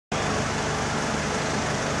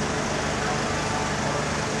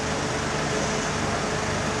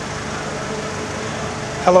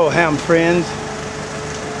Hello ham friends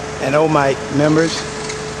and Mic members.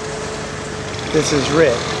 This is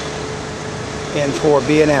Rick,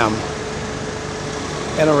 N4BNM,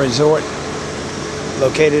 in a resort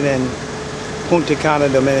located in Punta Cuna,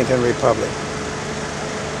 Dominican Republic.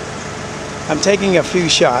 I'm taking a few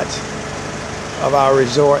shots of our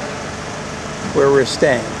resort where we're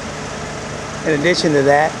staying. In addition to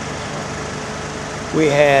that, we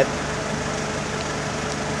had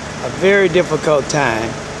a very difficult time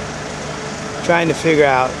trying to figure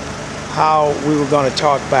out how we were going to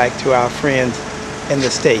talk back to our friends in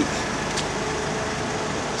the States.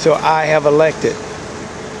 So I have elected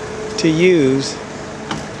to use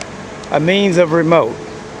a means of remote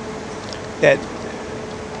that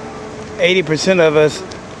 80% of us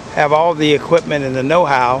have all the equipment and the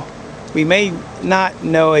know-how. We may not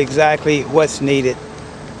know exactly what's needed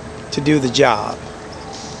to do the job.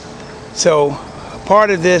 So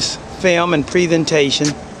part of this film and presentation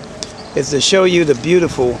is to show you the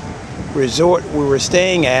beautiful resort we were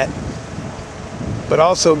staying at, but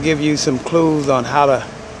also give you some clues on how to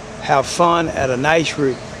have fun at a nice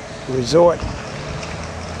resort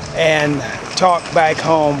and talk back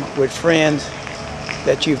home with friends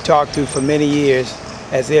that you've talked to for many years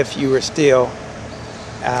as if you were still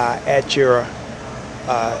at your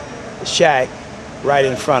shack right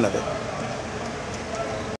in front of it.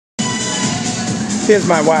 Here's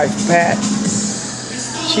my wife, Pat.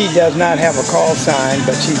 She does not have a call sign,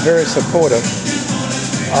 but she's very supportive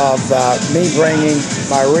of me bringing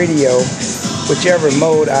my radio, whichever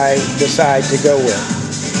mode I decide to go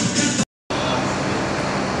with.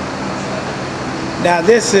 Now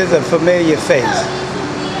this is a familiar face.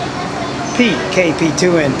 Pete,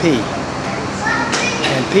 KP2NP.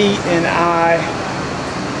 And Pete and I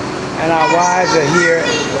and our wives are here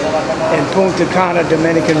in Punta Cuna,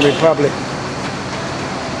 Dominican Republic.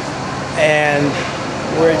 And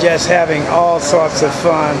we're just having all sorts of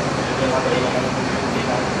fun.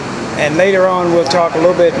 And later on we'll talk a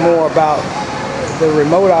little bit more about the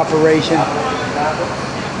remote operation.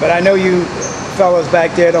 But I know you fellas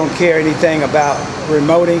back there don't care anything about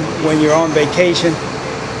remoting when you're on vacation.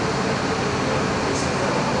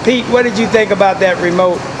 Pete, what did you think about that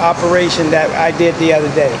remote operation that I did the other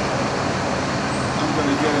day? I'm going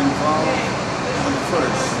to get involved on the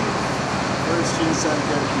first. First things I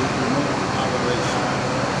get with remote operation.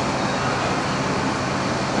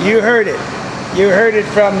 You heard it. You heard it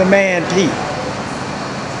from the man, Pete.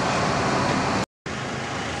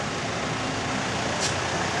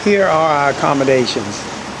 Here are our accommodations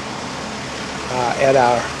at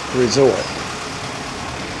our resort.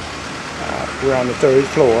 We're on the 3rd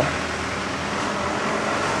floor.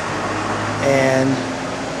 And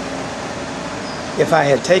if I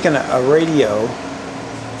had taken a radio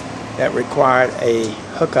that required a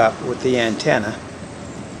hookup with the antenna,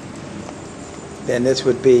 then this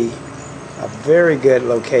would be a very good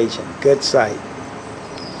location, good site.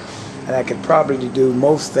 And I could probably do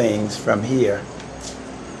most things from here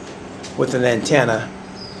with an antenna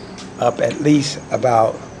up at least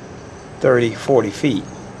about 30, 40 feet.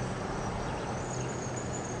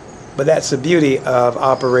 But that's the beauty of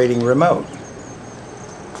operating remote.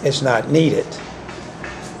 It's not needed.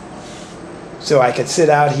 So I could sit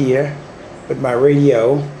out here with my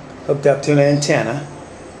radio hooked up to an antenna.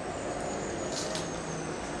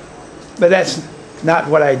 But that's not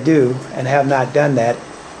what I do, and have not done that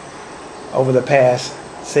over the past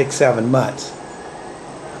 6-7 months.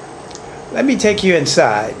 Let me take you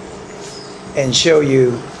inside and show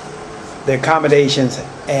you the accommodations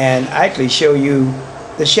and actually show you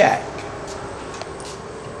the shack.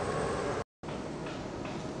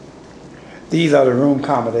 These are the room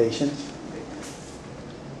accommodations.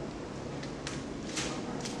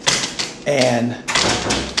 And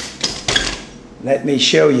let me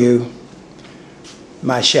show you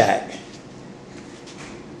my shack.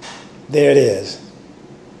 There it is.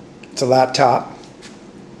 It's a laptop.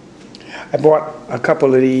 I bought a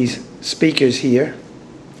couple of these speakers here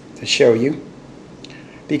to show you,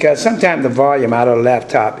 because sometimes the volume out of the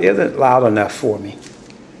laptop isn't loud enough for me.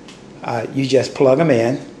 You just plug them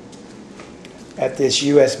in at this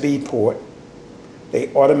USB port.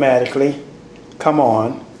 They automatically come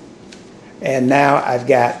on, and now I've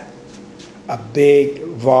got a big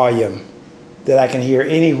volume that I can hear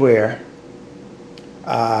anywhere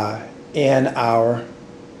in our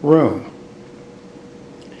room.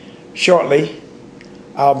 Shortly,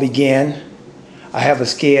 I'll begin. I have a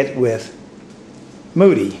skit with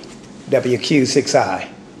Moody, WQ6I.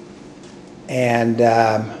 And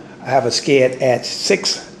I have a skit at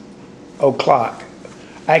 6 o'clock.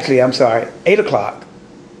 Actually, I'm sorry, 8 o'clock.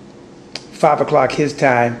 5 o'clock his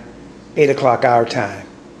time, 8 o'clock our time.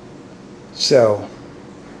 So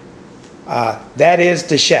that is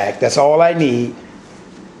the shack. That's all I need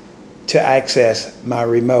to access my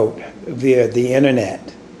remote via the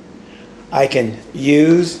internet. I can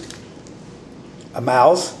use a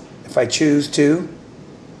mouse if I choose to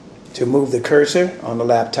move the cursor on the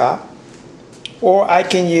laptop, or I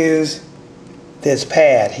can use this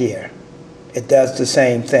pad here. It does the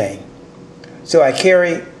same thing. So I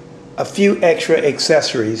carry a few extra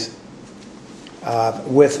accessories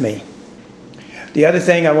with me. The other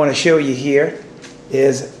thing I want to show you here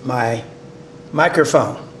is my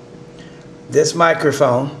microphone. This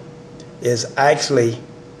microphone is actually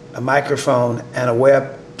a microphone and a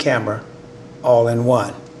web camera all in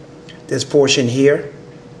one. This portion here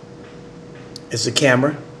is the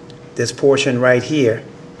camera. This portion right here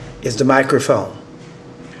is the microphone.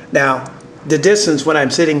 Now, the distance when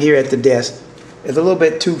I'm sitting here at the desk is a little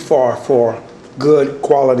bit too far for good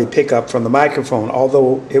quality pickup from the microphone,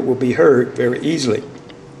 although it will be heard very easily.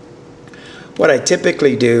 What I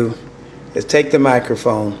typically do is take the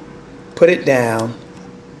microphone, put it down,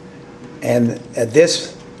 and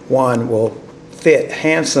this one will fit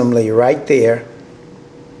handsomely right there,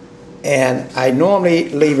 and I normally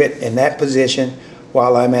leave it in that position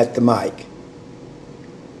while I'm at the mic.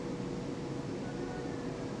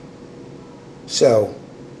 So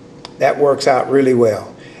that works out really well.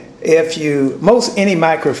 Most any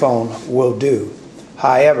microphone will do.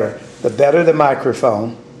 However, the better the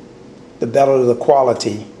microphone, the better the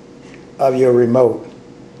quality of your remote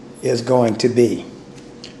is going to be.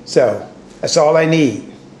 So that's all I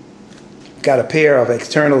need. Got a pair of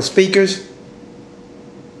external speakers.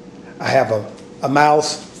 I have a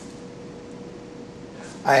mouse.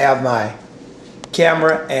 I have my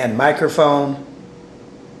camera and microphone,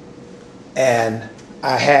 and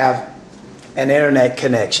I have an internet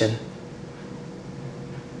connection,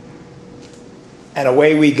 and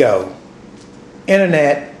away we go.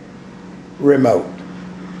 Internet remote.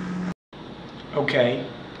 Okay,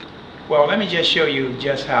 well, let me just show you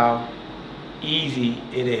just how easy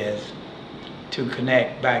it is to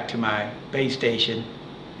connect back to my base station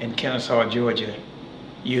in Kennesaw, Georgia,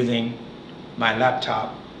 using my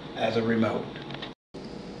laptop as a remote.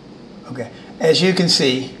 Okay, as you can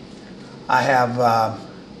see, I have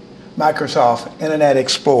Microsoft Internet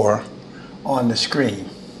Explorer on the screen.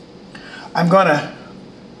 I'm going to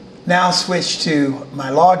now switch to my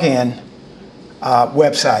login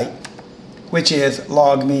website, which is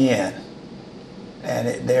Log Me In.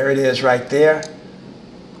 And there it is right there.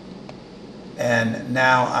 And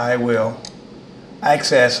now I will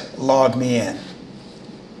access Log Me In.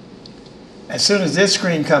 As soon as this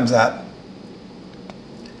screen comes up,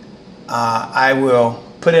 I will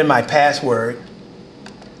put in my password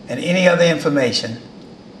and any other information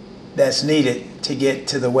that's needed to get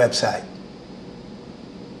to the website.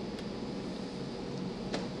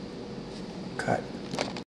 Cut.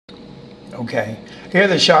 Okay,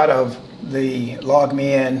 here's a shot of the Log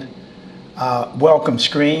Me In welcome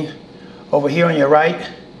screen. Over here on your right,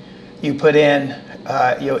 you put in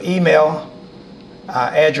your email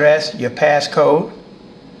address, your passcode,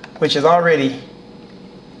 which is already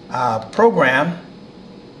programmed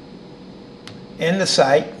in the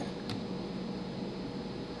site.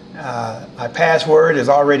 My password is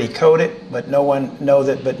already coded, but no one knows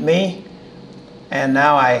it but me. And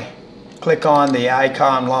now I click on the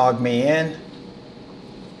icon Log Me In.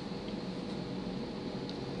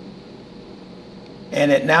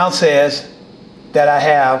 And it now says that I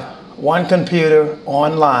have one computer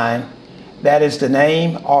online. That is the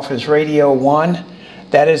name, Office Radio 1.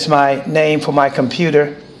 That is my name for my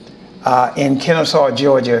computer in Kennesaw,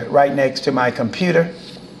 Georgia, right next to my computer.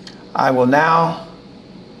 I will now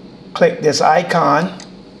click this icon,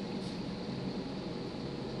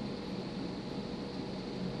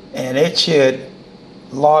 and it should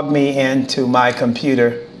log me into my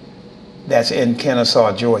computer that's in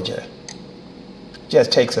Kennesaw, Georgia.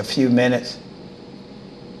 Just takes a few minutes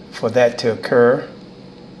for that to occur.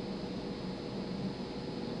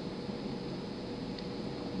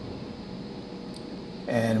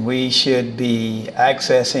 And we should be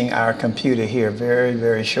accessing our computer here very,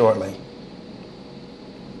 very shortly.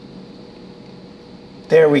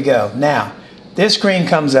 There we go. Now, this screen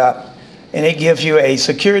comes up and it gives you a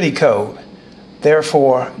security code.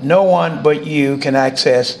 Therefore, no one but you can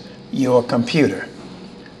access your computer.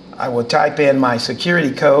 I will type in my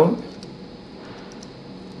security code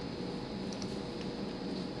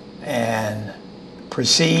and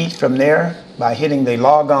proceed from there by hitting the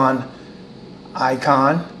log on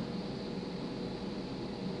icon.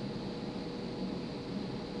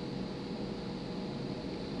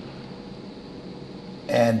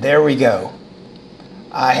 And there we go.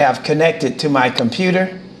 I have connected to my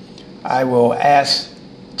computer. I will ask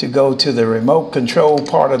to go to the remote control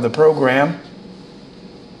part of the program.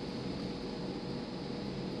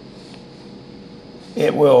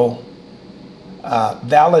 It will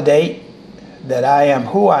validate that I am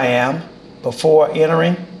who I am before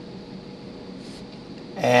entering.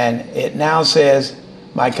 And it now says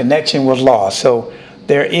my connection was lost. So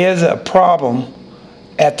there is a problem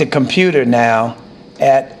at the computer now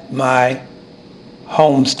at my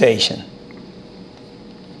home station.